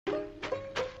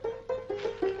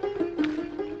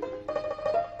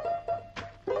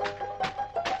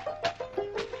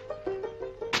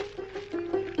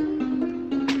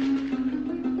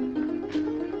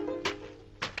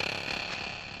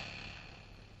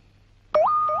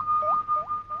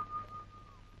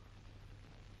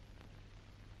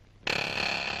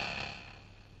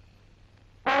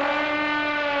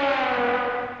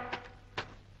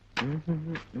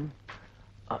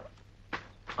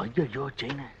ஐயோ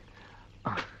செயின்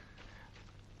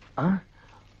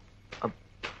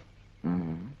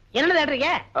என்ன தேடுறீங்க?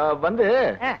 வந்து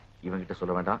இவங்கிட்ட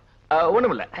சொல்ல வேண்டாம்.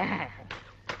 ஒண்ணும் இல்ல.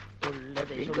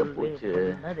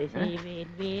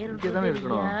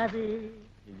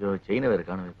 செயின வேற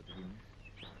காணவே.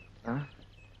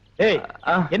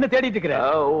 என்ன தேடிட்டு இருக்கிற?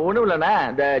 ஒண்ணும் இல்லண்ணா,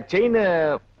 இந்த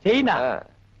செயினா?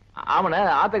 ஆமாண்ண,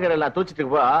 ஆத்தக்கரை எல்லாம் தூச்சிட்டு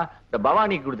போ, இந்த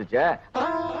பவானிக்கு கொடுத்துச்ச.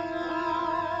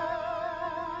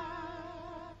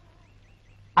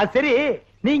 அது சரி,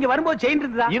 நீங்க வரும்போது செயின்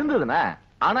இருந்ததுண்ணா,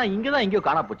 ஆனா இங்கதான் எங்கயோ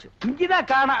காணா போச்சு. இங்கதான்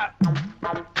காணா.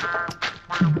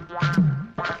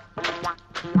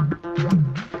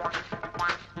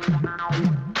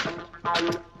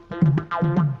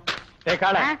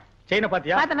 செயின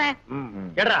பாத்தியா? பாத்தனே.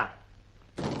 எடா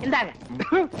இந்தாங்க.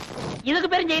 இதுக்கு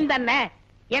பேரும் செயின் தானே.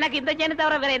 எனக்கு இந்த செயின்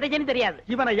தவிர வேற எந்த செயின் தெரியாது.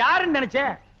 இவனை யாருன்னு நினைச்சே?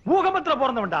 பூகம்பத்துல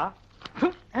பிறந்தவன்டா.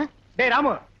 டேய்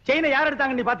ராமு, செயினை யார்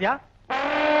எடுத்தாங்க நீ பாத்தியா?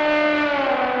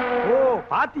 ஓ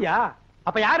பாத்தியா?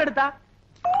 அப்ப யார் எடுத்தா?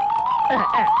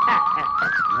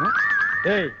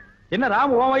 டேய் என்ன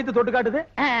ராமு உன் வயித்து தொட்டு காட்டுது?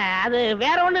 அது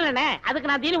வேற ஒண்ணு இல்லனே,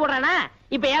 அதுக்கு நான் தீனி போடுறேனா?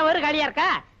 இப்ப ஏன் வயிறு காலியா இருக்கா?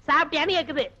 சாப்பிட்டியான்னு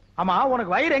கேக்குது. ஆமா,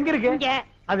 உனக்கு வயிறு எங்க இருக்கு? இங்க.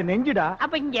 அது நெஞ்சுடா.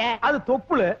 அப்ப இங்க. அது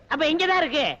தொப்புளு. அப்ப இங்கதான்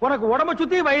இருக்கு. உனக்கு உடம்ப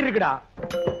சுத்தி வயிறு இருக்குடா.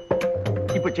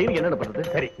 இப்ப செயினுக்கு என்ன பண்றது?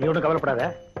 சரி, நீ ஒண்ணும் கவலைப்படாத,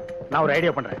 நான் ஒரு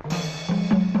ஐடியா பண்றேன்.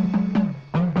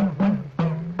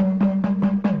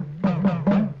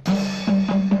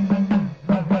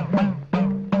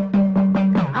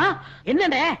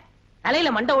 என்னண்ணே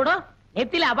தலையில மண்டை ஓடும்,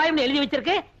 நெத்தில அபாயம் எழுதி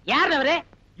வச்சிருக்கு? யார் அவரு?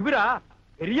 இவரா?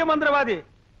 பெரிய மந்திரவாதி,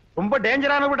 ரொம்ப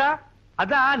டேஞ்சரானவடா.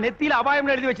 அதான் நெத்தியில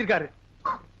அபாயம் எழுதி வச்சிருக்காரு.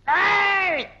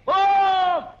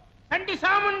 சண்டி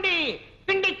சாமுண்டி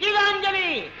பிண்டி கீழாஞ்சலி.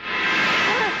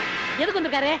 எதுக்கு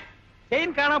வந்திருக்காரு?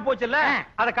 செயின் காணா போச்சுல்ல,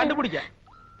 அதை கண்டுபிடிக்க.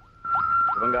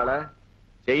 இவங்கால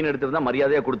செயின் எடுத்திருந்தா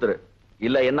மரியாதையா கொடுத்துரு,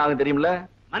 இல்ல என்ன ஆகும் தெரியுமில்ல?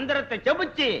 மந்திரத்தை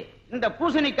செபிச்சு இந்த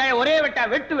பூசணிக்காய ஒரே வெட்டா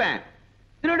வெட்டுவேன்.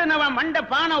 திருடுனவன் மண்ட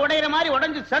பானை உடையிற மாதிரி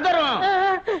உடைஞ்சு சதறும்,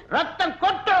 ரத்தம்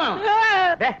கொட்டும்.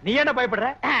 நீ என்ன பயப்படுற?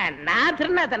 நான்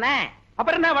திருநா தானே.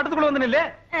 அப்புறம் என்ன வட்டத்துக்குள்ள வந்து நில்லு.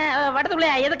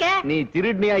 வட்டத்துக்குள்ள எதுக்கு? நீ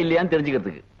திருடினியா இல்லையான்னு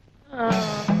தெரிஞ்சுக்கிறதுக்கு.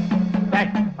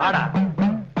 வாடா.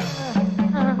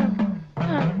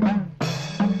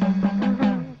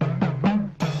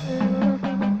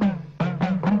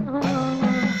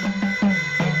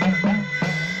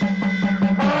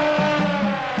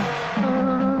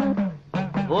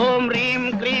 ஓம் ரீம்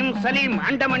கிரீம் சலீம்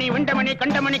அண்டமணி விண்டமணி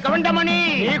கண்டமணி கவண்டமணி.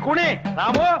 நீ குனி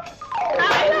ராமு.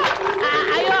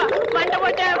 ஐயோ மண்டை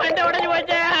போச்சு, மண்டை உடைஞ்சு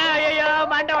போச்சு. ஐயோ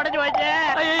மண்டை உடைஞ்சு போச்சு.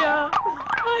 ஐயோ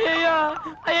ஐயோ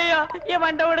ஐயோ, என்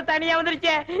மண்டை ஓடு தனியா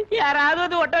வந்துருச்சு. யாராவது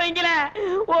வந்து ஒட்ட வைக்கல,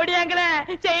 ஓடியாங்கல,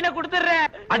 செயினை கொடுத்துடுறேன்.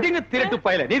 அடிங்க திருட்டு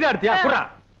பயல, நீதான் எடுத்தியா? குறா.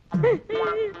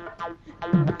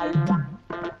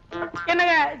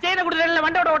 என்னங்க செயினை கொடுத்துறேன்,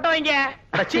 மண்டோட ஒட்ட வைங்க.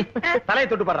 தலையை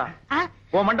தொட்டு பாடுறா.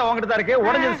 உன் மண்டை உங்ககிட்ட தான் இருக்கு,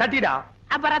 உடஞ்சது சட்டிடா.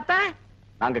 அப்ப ரத்தம்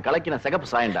நாங்க கலக்கின சிகப்பு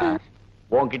சாயண்டா.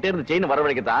 உன்கிட்ட இருந்து செயின்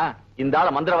வரவழைக்கத்தான் இந்த ஆள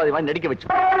மந்திரவாதி மாதிரி நடிக்க வச்சு.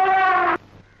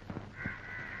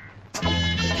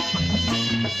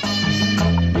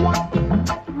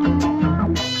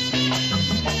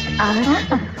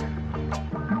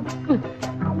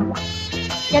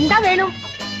 என்ன வேணும்?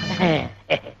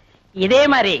 இதே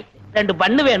மாதிரி 2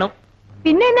 பண்ணு வேணும்.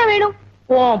 பின்ன என்ன வேணும்?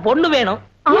 பொண்ணு வேணும்.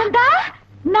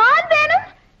 நான் வேணும்.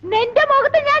 നെഞ്ച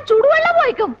മുഖത്ത് ഞാൻ ചുടുവെള്ളം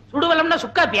ഒഴിക്കും. ചുടുവെള്ളം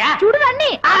സുക്കാപ്പിയാ?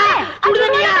 ചുടുതണ്ണി.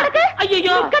 ചുടുതണ്ണിയാ?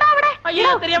 അയ്യോ അയ്യോ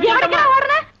தெரியாம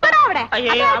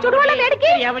ചുടുവെള്ളം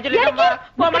എടുക്ക്.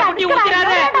 കോമളക്കുട്ടി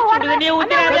ഊത്തിരാതെ, ചുടുതണ്ണി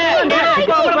ഊത്തിരാതെ,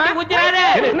 കോമളക്കുട്ടി ഊത്തിരാതെ.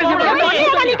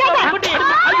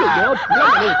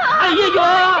 അയ്യോ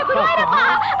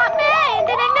അമ്മേ,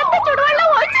 എന്റെ രംഗത്ത് ചുടുവെള്ളം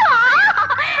ഒഴിച്ചു.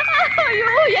 അയ്യോ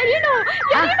എരിയണോ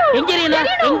എരിയണോ?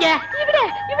 എങ്ക? ഇവിടെ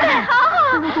ഇവിടെ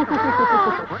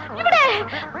ഇവിടെ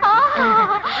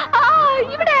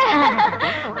ഇവിടെ.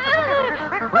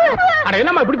 அட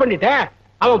என்னம்மா இப்படி பண்ணிட்ட?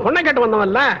 அவன் பொண்ணை கேட்டு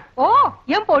வந்தவன்ல. ഓ,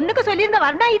 എൻ പൊണ്ണുക്ക് ചൊല്ലിയിരുന്ന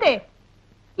വർണ്ണ ഇത്.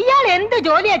 ഇയാൾ എന്ത്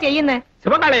ജോലിയാ ചെയ്യുന്നത്?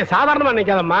 சிவகாலைய சாதாரணமா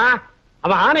நினைக்காதம்மா,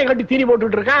 அவன் ஆணையை கட்டி தீனி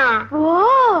போட்டுட்டு இருக்கான். ഓ,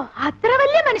 അത്ര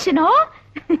വലിയ മനുഷ്യനോ?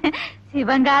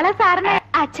 ശിവങ്കാല സാറിന്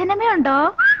അച്ഛനമ്മേ ഉണ്ടോ?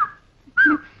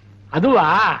 அதுவா,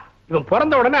 இவன்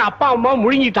பிறந்த உடனே அப்பா அம்மா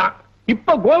முழுங்கிட்டான்.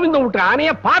 இப்ப கோவிந்த விட்டு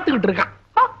ஆணைய பாத்துக்கிட்டு இருக்கான்.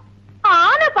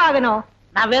 ஆனை பாகனோ?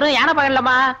 நான் வெறும் யானை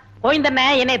பாகன்லமா, கோவிந்தண்ணே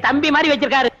என்னை தம்பி மாதிரி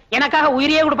வச்சிருக்காரு. எனக்காக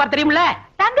உயிரியே கொடுப்பார் தெரியுமில்ல?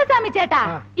 തങ്കസ്വാമി ചേട്ടാ,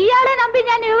 ഇയാളെ നമ്പി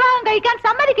ഞാൻ വിവാഹം കഴിക്കാൻ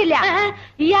സമ്മതിക്കില്ല.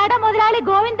 ഇയാളുടെ മുതലാളി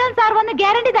ഗോവിന്ദൻ സാർ വന്ന്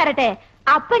ഗ്യാരണ്ടി തരട്ടെ,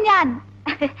 അപ്പൊ ഞാൻ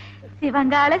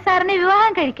ശിവങ്കാല സാറിന്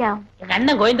വിവാഹം കഴിക്കാം. எங்க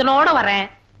அண்ணன் கோவிந்தனோட வரேன்,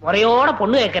 முறையோட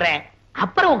பொண்ணு கேட்கிறேன்,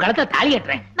 அப்புறம் உங்க கழுத்துல தாலி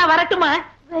கட்டுறேன். நான் வரட்டுமா?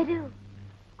 വരൂ.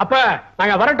 அப்ப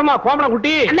நாங்க வரட்டுமா கோமள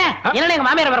குட்டி? அண்ணே, என்ன எங்க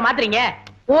மாமியார் வர மாத்துறீங்க?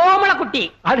 ஓமள குட்டி.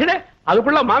 அதுல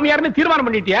அதுக்குள்ள மாமியார்னு தீர்மானம்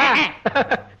பண்ணிட்டியா?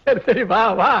 சரி சரி வா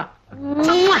வா.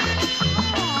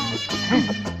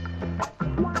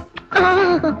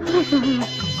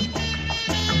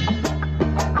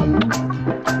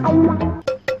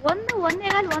 ഒന്ന്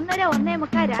ഒന്നേകാൽ ഒന്നര ഒന്നേ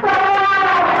മുക്കാൽ.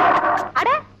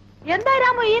 അടേ എന്താ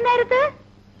രാമു ഈ നേരത്ത്?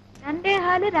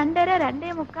 2:15 2:30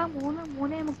 2:45 3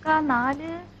 3:45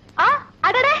 4. ആ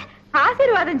അടടേ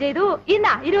ആശീർവാദം ചെയ്തു.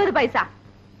 ഇന്നാ 20 പൈസ.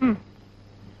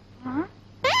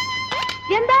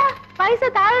 എന്താ പൈസ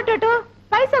താഴോട്ടിട്ടു?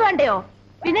 പൈസ വേണ്ടയോ?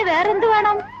 പിന്നെ വേറെന്ത്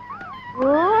വേണം? ഓ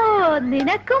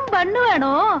നിനക്കും ബണ്ണ്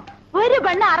വേണോ? ഒരു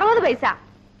ബണ്ണ് 60 പൈസ.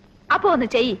 അപ്പൊ ഒന്ന്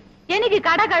ചെയ്യ്, എനിക്ക്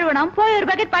കട കഴുകണം. പോയി ഒരു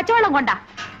ബക്കറ്റ് പച്ചവെള്ളം കൊണ്ടാ.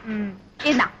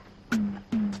 ഇന്നാ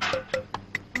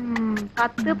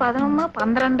 10 11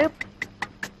 12.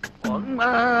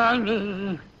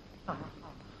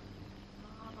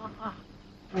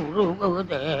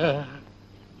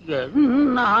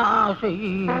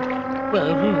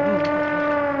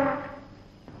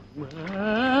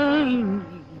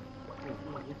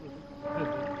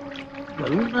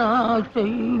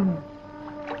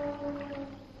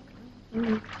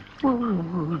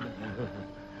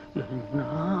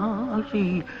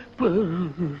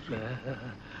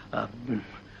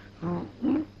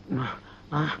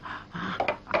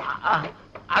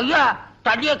 ஐயா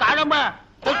தண்ணிய காணுமா?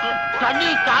 தண்ணி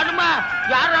காணுமா?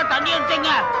 யாரா தண்ணி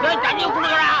எடுத்தீங்க? தண்ணிய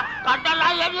குடுக்கறா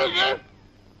கட்டெல்லாம் எரியுது.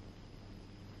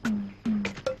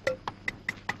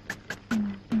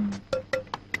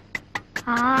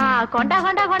 கொண்டா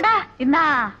கொண்டா கொண்டா. இன்னா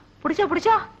புடிச்சோ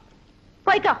புடிச்சோ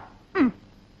போய்க்கோ.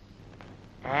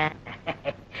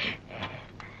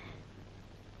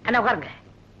 அண்ணா உட்காருங்க.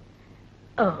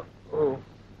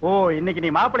 ஓ இன்னைக்கு நீ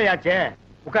மாப்பிளையாச்சே,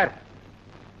 உட்கார்.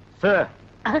 சார்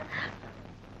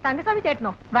தங்கசாமி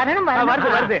சேட்டனும் வரணும் வருது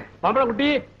வருது. மாப்பிள குட்டி,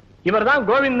 இவர் தான்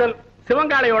கோவிந்தன்,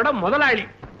 சிவங்காளையோட முதலாளி.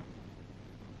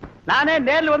 நானே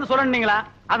நேர்ல வந்து சொல்லணுங்களா,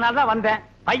 அதனாலதான் வந்தேன்.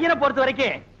 பையனை பொறுத்த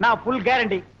வரைக்கும் நான் ஃபுல்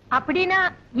கேரண்டி. அப்படின்னா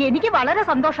எனக்கு வளர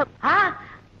சந்தோஷம்.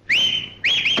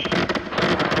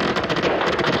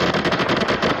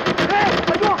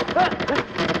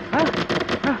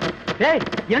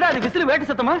 என்னடா அது விசில் வேட்டு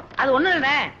சத்தமா? அது ஒண்ணு இல்ல,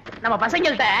 நம்ம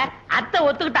பசங்கள்ட்ட அத்தை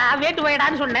ஒத்துக்கிட்டா வேட்டு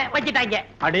போயிடான்னு சொன்னேன், வச்சிட்டாங்க.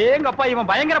 அடேங்கப்பா, இவன்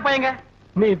பயங்கர பையங்க.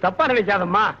 நீ தப்பா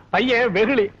நினைக்காதம்மா, பையன்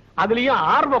வெகுளி, அதுலயும்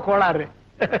ஆர்வ கோளாறு.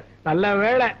 நல்ல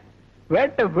வேளை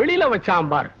வேட்டை வெளியில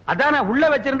வச்சான் பார். அதானே, உள்ள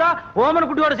வச்சிருந்தா ஓமன்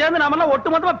குட்டியோட சேர்ந்து நாம எல்லாம்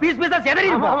ஒட்டு மொத்தமா பீஸ் பீஸா செதறி.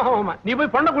 நீ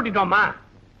போய் பொண்ணை கூட்டிட்டோமா?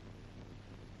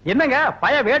 என்னங்க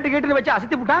பைய வேட்டு கேட்டு வச்சு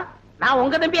அசத்தி புட்டான்? நான்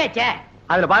உங்க தம்பியாச்சே.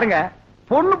 அதுல பாருங்க,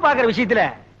 பொண்ணு பாக்குற விஷயத்துல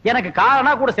எனக்கு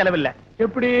காரணா கூட செலவில்லை.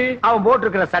 எப்படி? அவன் போட்டு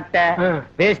இருக்கிற சட்டை,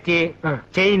 வேஷ்டி,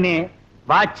 செயின்,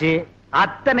 வாட்ச்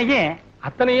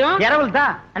அத்தனையும் இரவல்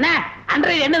தான். அண்ணா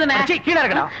அன்றைய என்னதுண்ணா? கீழே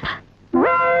இருக்கடா.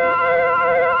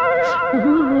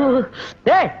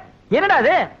 டேய் என்னடா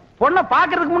அது? பொண்ணை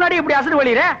பாக்குறதுக்கு முன்னாடி இப்படி அசடு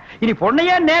வழியிற? இனி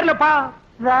பொண்ணையே நேர்ல பா.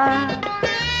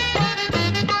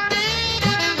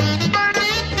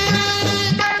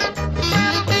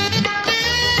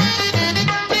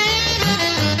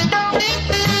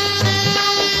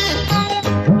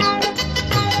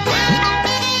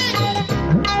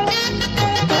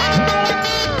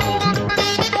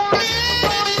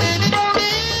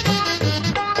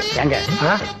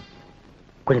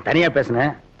 கொஞ்சம் தனியா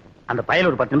பேசுனேன். அந்த பையல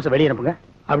ஒரு 10 நிமிஷம் வெளியே அனுப்புங்க.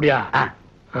 அப்படியா?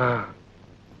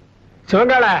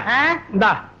 சிவங்கால, இந்தா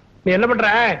நீ என்ன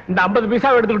பண்ற? இந்த 50 பைசா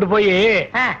எடுத்துக்கிட்டு போய்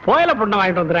கோயில பொண்ணை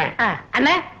வாங்கிட்டு வந்துடுறேன்.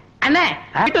 அண்ணே அண்ணே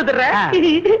வந்துடுறேன்.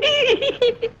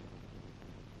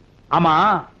 ஆமா,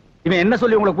 இவன் என்ன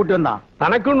சொல்லி உங்களை கூட்டி வந்தான்?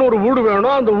 தனக்குன்னு ஒரு வீடு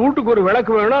வேணும், அந்த வீட்டுக்கு ஒரு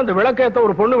விளக்கு வேணும், அந்த விளக்கேத்த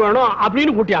ஒரு பொண்ணு வேணும்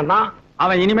அப்படின்னு கூட்டியான்.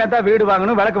 அவன் இனிமே தான் வீடு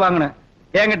வாங்கணும், விளக்கு வாங்கணும்.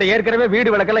 என்கிட்ட ஏற்கனவே வீடு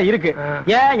விளக்கெல்லாம் இருக்கு.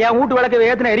 ஏன் என் வீட்டு விளக்கு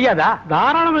ஏத்துன எரியாதா?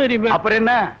 தாராளமா எரியுமே. அப்புறம்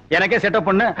என்ன, எனக்கே செட்டப்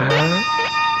பண்ணு.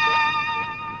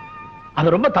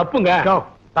 அது ரொம்ப தப்புங்க.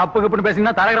 தப்பு கப்புன்னு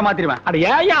பேசினா தரகரை மாத்திருவேன். அது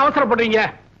ஏன் அவசரப்படுறீங்க?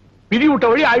 விதி விட்ட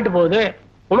வழி ஆயிட்டு போகுது.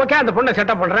 உமக்கே அந்த பொண்ணை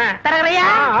செட்டப் பண்றேன். தரகரையா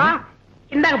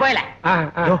இந்தாங்க போயல.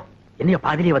 என்னைய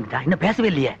பாதிரியே வந்துட்டா, இன்னும் பேசவே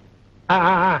இல்லையே.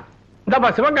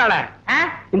 இந்தப்பா சிவங்கால,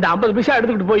 இந்த 50 பைசா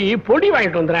எடுத்துக்கிட்டு போய் பொடி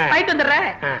வாங்கிட்டு வந்துடுறேன். வாங்கிட்டு வந்துடுறேன்.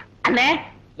 அண்ணே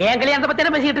என் கல்யாணத்தை பத்தி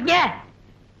என்ன பேசிட்டு இருக்கீங்க?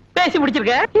 பேசி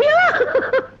முடிச்சிருக்க.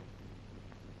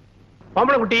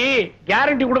 பொம்பளை குட்டி,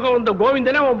 கேரண்டி கொடுக்க வந்த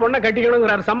கோவிந்தனே உன் பொண்ணை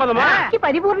கட்டிக்கணுங்கிறாரு. சம்மதமா?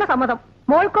 പരിപൂർണ സമ്മതം.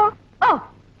 മോൾക്കോ? ഓ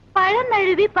പഴം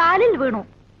നഴുവി പാലിൽ വീണു,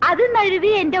 അത്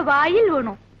നഴുവി എന്റെ വായിൽ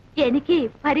വീണു. എനിക്ക്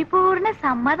പരിപൂർണ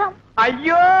സമ്മതം.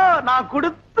 ஐயோ, நான்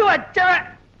கொடுத்து வச்சவன்.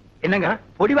 என்னங்க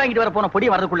பொடி வாங்கிட்டு வர போன பொடி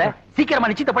வரதுக்குள்ள சீக்கிரமா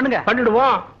நிச்சயத்தை பண்ணுங்க.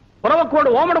 பண்ணிடுவோம்.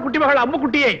 புறவக்கோடு ஓமன குட்டி மகள் அம்மு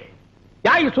குட்டியை,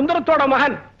 யாய் சுந்தரத்தோட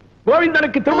மகன்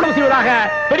கோவிந்தனுக்கு திருமணம் செய்வதாக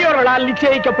பெரியவர்களால்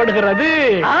நிச்சயிக்கப்படுகிறது.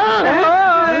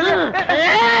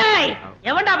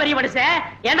 எவன்டா பெரிய மனுஷன்?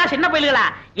 ஏன்டா சின்ன பயில்களா?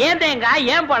 ஏன் தேங்காய்,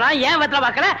 ஏன் பழம், ஏன் வெத்தலை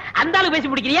பாக்கல அந்த ஆளு பேசி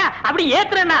பிடிக்கிறியா? அப்படி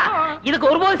ஏத்துறேன்னா இதுக்கு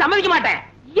ஒருபோதும் சம்மதிக்க മാட்டேன்.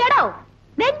 എടോ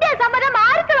നിന്റെ സമ്മതം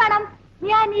ആർക്ക് വേണം?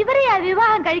 ഞാൻ ഇവരെയാ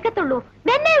വിവാഹം കഴിക്കത്തുള്ളൂ.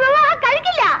 നിന്നെ വിവാഹം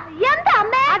കഴിക്കില്ല. എന്താ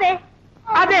അമ്മേ? അതെ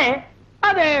அதே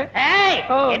அதே. ஏய்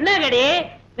என்ன கடி?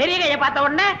 பெரிய கையை பார்த்த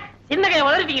உடனே சின்ன கையை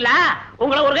உதறிட்டீங்களா?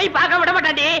 உங்களை ஒரு கை பார்க்க விட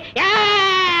மாட்டாண்டி.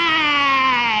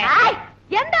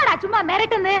 എന്താടാ ചുമ്മാ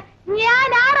മിരട്ടുന്നത്? ഞാൻ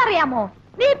ആരറിയാമോ?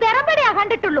 നീ പെറമ്പടിയാ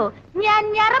കണ്ടിട്ടുള്ളൂ. ഞാൻ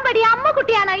ഞറമ്പടി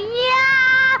അമ്മക്കുട്ടിയാണ്.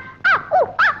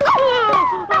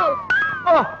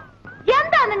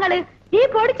 എന്താ നിങ്ങള് ഈ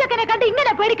പൊടിച്ചക്കനെ കണ്ട്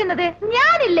ഇങ്ങനെ പേടിക്കുന്നത്?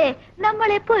 ഞാനില്ലേ, നമ്മൾ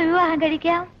എപ്പോ വിവാഹം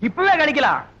കഴിക്കാം? இப்பவே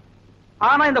கழிக்கலாம்.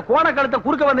 ஆனா இந்த கோண கழுத்தை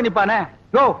குறுக்க வந்து நிப்பானே,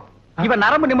 யோ இவன்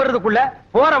நரம்பு நிமிர்றதுக்குள்ள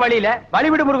போற வழியில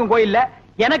வழிவிடு முருகன் கோயில்ல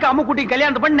எனக்கு அம்முக்குட்டி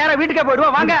கல்யாணத்தை பண்ணி நேரா வீட்டுக்கே போயிடுவா.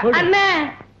 வாங்க அண்ணே,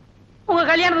 உங்க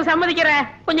கல்யாணத்துக்கு சம்மதிக்கிறேன்.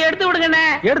 கொஞ்சம் எடுத்து விடுங்கண்ணே.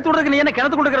 எடுத்து விடுறதுக்கு நீ என்ன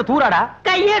கிணத்து கொடுக்கிற தூராடா?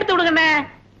 கையை எடுத்து விடுங்கண்ணே.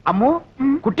 அம்மு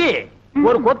குட்டி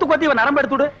ஒரு கொத்து கொத்தி இவன் நரம்பு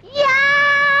எடுத்து விடு.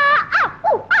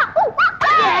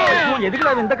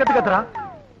 எதுக்குடா இந்த கத்து கத்துறா?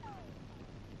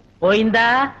 போயிந்தா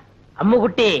அம்மு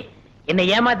குட்டி, என்ன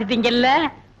ஏமாத்திட்டீங்கல்ல?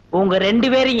 உங்க ரெண்டு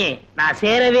பேரையும் நான்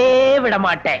சேரவே விட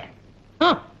மாட்டேன்.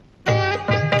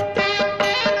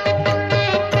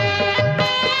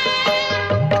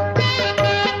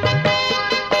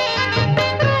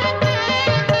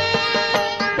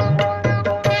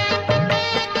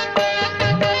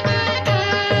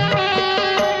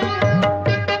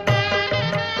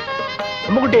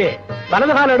 அம்முக்குட்டி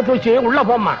வலது காலம் எடுத்து வச்சு உள்ள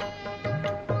போம்மா.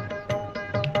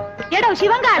 എടോ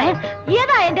ശിവങ്കാളെ,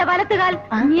 ഏതാ എന്റെ വലത്തുകാൽ?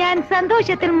 ഞാൻ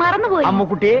സന്തോഷത്തിൽ മറന്നുപോയി.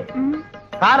 அம்முக்குட்டி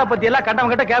காலை பத்தி எல்லாம்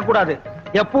கட்டவன் கிட்ட கேட்க கூடாது.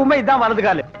 எப்பவுமே இதான் வலது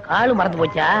காலு. காலு மறந்து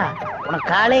போச்சா?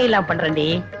 உனக்கு காலே இல்லாம பண்றேன்டி.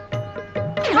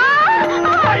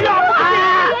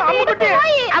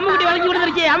 அம்முக்குட்டி வலிக்கு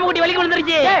விழுந்துருச்சு. அம்முக்குட்டி வலிக்கு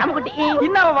விழுந்துருச்சு. அம்முக்குட்டி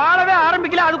இன்னும் வாழவே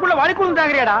ஆரம்பிக்கல, அதுக்குள்ள வலிக்கு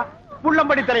விழுந்தாங்கறியாடா?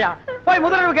 புள்ளம்படி தலையா, போய்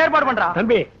முதல்வருக்கு ஏற்பாடு பண்றா.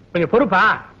 தம்பி கொஞ்சம் பொறுப்பா.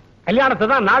 கல்யாணத்தை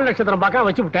தான் 4 நட்சத்திரம் பார்க்க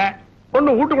வச்சு விட்டேன்.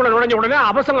 பொண்ணு வீட்டுக்குள்ள நுழைஞ்ச உடனே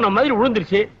அபசங்கனம் மாதிரி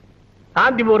விழுந்துருச்சு.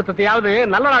 சாந்தி முகூர்த்தத்தையாவது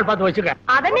நல்ல நாள் பார்த்து வச்சுக்க.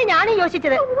 അതന്നെ ഞാനും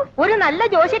യോசிச்சது. ഒരു നല്ല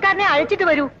ജോഷിക്കാരനെ അழைച്ചിട്ട്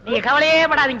വരൂ. நீங்க கவலையே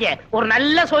படாதீங்க, ஒரு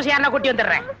நல்ல சோசியான கூட்டி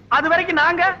வந்துடுறேன். அது வரைக்கும்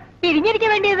நாங்க പിരിഞ്ഞിരിക്ക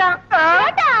വേണ്ടിയതാ. நான்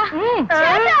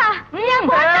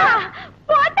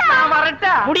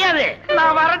வரட்டா? முடியாது,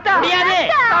 நான் வரட்டா? முடியாது.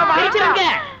 பிரிச்சிருங்க.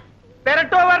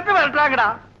 பெரட்டோ வரட்டு வரட்டாங்கடா.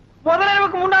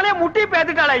 முதலமைக்கு முன்னாலே முட்டி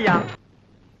பேத்துட்டாள ஐயா.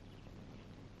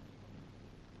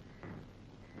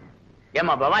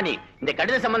 ஏமா பவானி, இந்த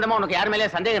கடித சம்பந்தமா உனக்கு யார் மேலே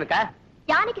சந்தேகம் இருக்கா?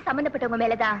 யானைக்கு சம்பந்தப்பட்டவங்க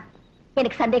மேலதான்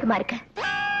எனக்கு சந்தேகமா இருக்கு.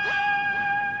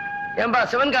 ஏம்பா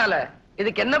சிவன்கால,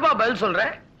 இதுக்கு என்னப்பா பதில் சொல்ற?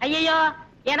 ஐயோ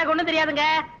எனக்கு ஒண்ணும் தெரியாதுங்க.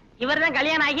 இவர்தான்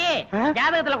கல்யாணம் ஆகி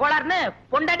ஜாதகத்துல கோளாறுன்னு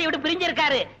பொண்டாட்டி விட்டு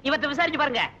பிரிஞ்சிருக்காரு. இவத்தை விசாரிச்சு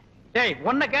பாருங்க. டேய்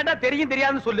உன்னை கேட்டா தெரியும்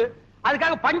தெரியாதுன்னு சொல்லு.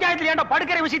 அதுக்காக பஞ்சாயத்துல ஏன்டா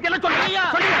படுக்கிற விஷயத்தையெல்லாம் சொல்லு.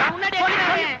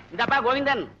 இந்தப்பா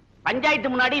கோவிந்தன்,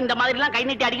 பஞ்சாயத்து முன்னாடி இந்த மாதிரி எல்லாம் கை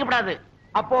நீட்டி அடிக்கப்படாது.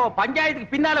 அப்போ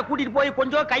பஞ்சாயத்துக்கு பின்னால கூட்டிட்டு போய்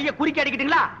கொஞ்சம் கைய குறுக்கி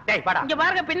அடிக்கிட்டீங்களா? டேய் பாடா. இங்க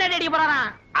பாருங்க, பின்னாடி அடிக்க போறாராம்.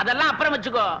 அதெல்லாம் அப்புறம்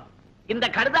வச்சுக்கோ. இந்த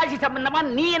கடுதாசி சம்பந்தமா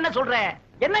நீ என்ன சொல்ற?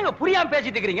 என்னங்க புரியாம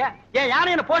பேசிட்டு இருக்கீங்க? ஏன்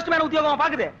யானை என்ன போஸ்ட்மேன் உத்தியோகமா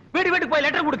பாக்குது? வீட்டுக்கு போய்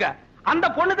லெட்டர் கொடுக்க. அந்த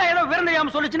பொண்ணு தான் ஏதோ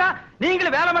விருந்தையாம சொல்லுச்சுன்னா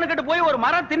நீங்களும் வேலை மனக்கிட்டு போய் ஒரு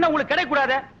மரம் தின்ன உங்களுக்கு கிடைக்க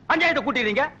கூடாது. பஞ்சாயத்தை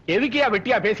கூட்டிடுறீங்க. எதுக்கியா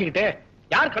வெட்டியா பேசிக்கிட்டு?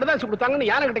 யார் கடதாசி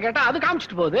கொடுத்தாங்கன்னு யாரை கிட்ட கேட்டா அது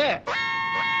காமிச்சிட்டு போகுது.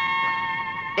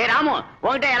 ஏ ராமு,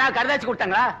 உன்கிட்ட யாராவது கடுதாசி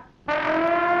கொடுத்தாங்களா?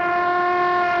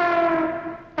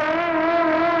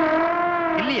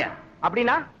 இல்லையா?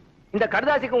 அப்படின்னா இந்த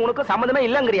கடுதாசிக்கு உனக்கு சம்பந்தமே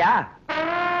இல்லங்கறியா?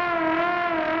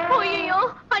 ஐயோ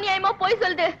அநியாயமா போய்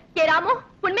சொல்லுது. ஏ ராமு,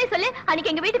 உண்மை சொல்லு.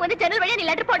 அன்னைக்கு எங்க வீட்டுக்கு வந்து ஜன்னல் வழியா நீ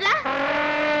லெட்டர் போடல?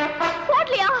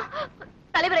 போடலையா?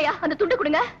 தலைவரையா அந்த துண்டு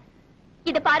கொடுங்க.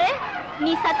 இத பாரு,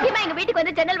 நீ சத்தியமா எங்க வீட்டுக்கு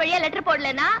வந்து ஜன்னல் வழியா லெட்டர்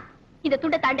போடலனா இந்த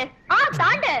துண்டை தாண்டு.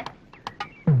 தாண்டு.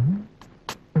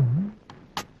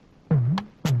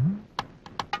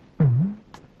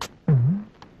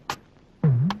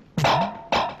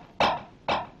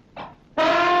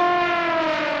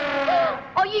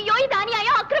 ஐயோ இது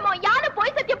அநியாயம், அக்கிரமம். யாரு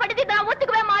போய் சத்தியப்பட்டது நான்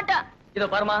ஒத்துக்கவே மாட்டேன். இத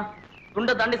பாருமா,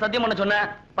 துண்டை தாண்டி சத்தியம் பண்ண சொன்ன,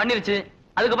 பண்ணிருச்சு.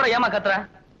 அதுக்கப்புறம் ஏமா கத்துற?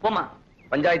 போமா.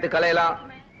 பஞ்சாயத்து கலையலாம்.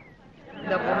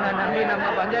 இந்த பொண்ணை நம்பி நம்ம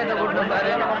பஞ்சாயத்தை கூட்டு பாரு.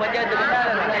 நம்ம பஞ்சாயத்து